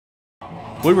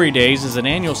Woodbury Days is an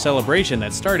annual celebration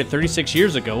that started 36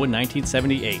 years ago in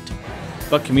 1978.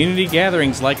 But community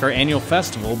gatherings like our annual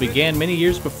festival began many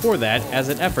years before that as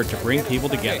an effort to bring people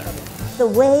together. The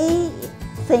way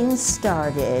things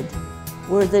started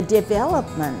were the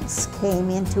developments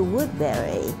came into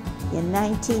Woodbury in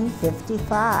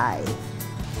 1955.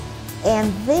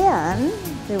 And then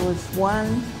there was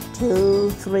 1,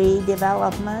 2, 3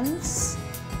 developments.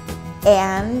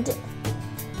 And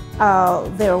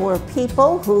there were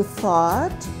people who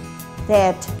thought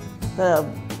that the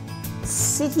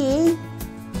city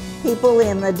people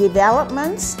in the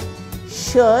developments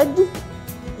should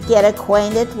get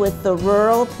acquainted with the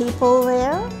rural people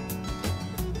there.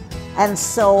 And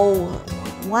so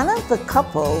one of the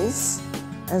couples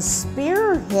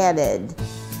spearheaded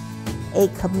a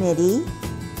committee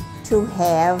to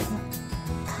have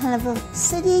kind of a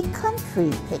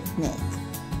city-country picnic.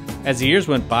 As the years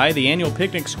went by, the annual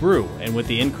picnics grew, and with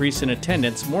the increase in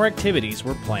attendance, more activities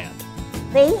were planned.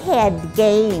 They had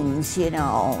games, you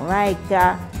know, like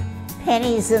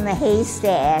pennies in the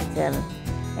haystack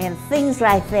and things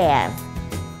like that.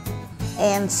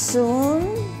 And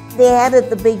soon they added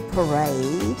the big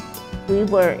parade. We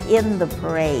were in the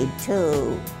parade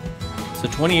too. So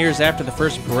 20 years after the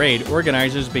first parade,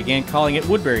 organizers began calling it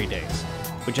Woodbury Days,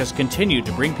 which has continued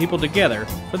to bring people together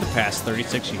for the past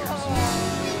 36 years.